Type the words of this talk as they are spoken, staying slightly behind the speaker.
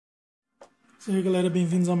E aí galera,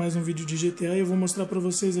 bem-vindos a mais um vídeo de GTA. Eu vou mostrar para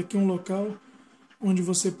vocês aqui um local onde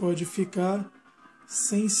você pode ficar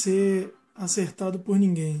sem ser acertado por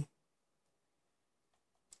ninguém.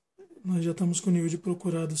 Nós já estamos com o nível de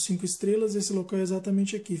procurado 5 estrelas. Esse local é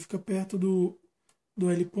exatamente aqui, fica perto do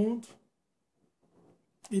L ponto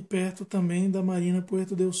e perto também da Marina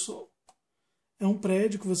Puerto del Sol. É um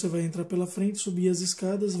prédio que você vai entrar pela frente, subir as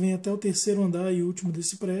escadas, vem até o terceiro andar e último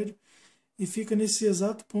desse prédio e fica nesse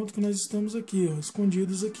exato ponto que nós estamos aqui, ó,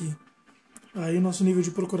 escondidos aqui. Aí o nosso nível de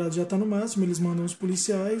procurado já está no máximo, eles mandam os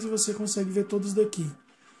policiais e você consegue ver todos daqui.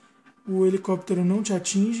 O helicóptero não te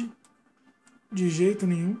atinge de jeito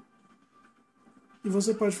nenhum. E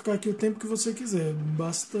você pode ficar aqui o tempo que você quiser.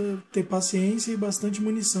 Basta ter paciência e bastante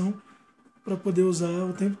munição para poder usar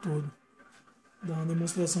o tempo todo. Vou dar uma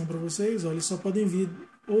demonstração para vocês. Olha, eles só podem vir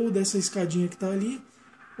ou dessa escadinha que está ali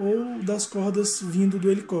ou das cordas vindo do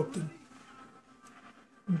helicóptero.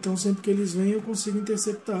 Então sempre que eles vêm eu consigo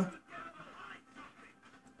interceptar.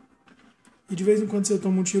 E de vez em quando você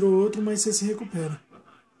toma um tiro ou outro, mas você se recupera.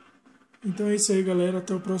 Então é isso aí, galera.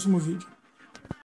 Até o próximo vídeo.